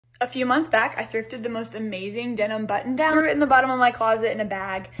A few months back, I thrifted the most amazing denim button down, threw it in the bottom of my closet in a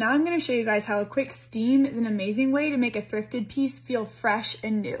bag. Now I'm gonna show you guys how a quick steam is an amazing way to make a thrifted piece feel fresh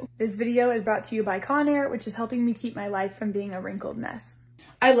and new. This video is brought to you by Conair, which is helping me keep my life from being a wrinkled mess.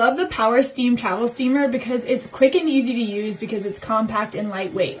 I love the Power Steam travel steamer because it's quick and easy to use because it's compact and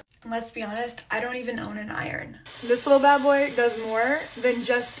lightweight. And let's be honest, I don't even own an iron. This little bad boy does more than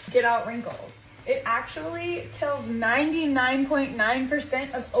just get out wrinkles. It actually kills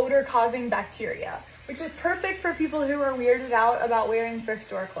 99.9% of odor-causing bacteria, which is perfect for people who are weirded out about wearing thrift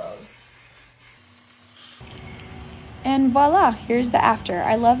store clothes. And voila, here's the after.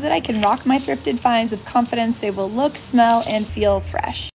 I love that I can rock my thrifted finds with confidence. They will look, smell, and feel fresh.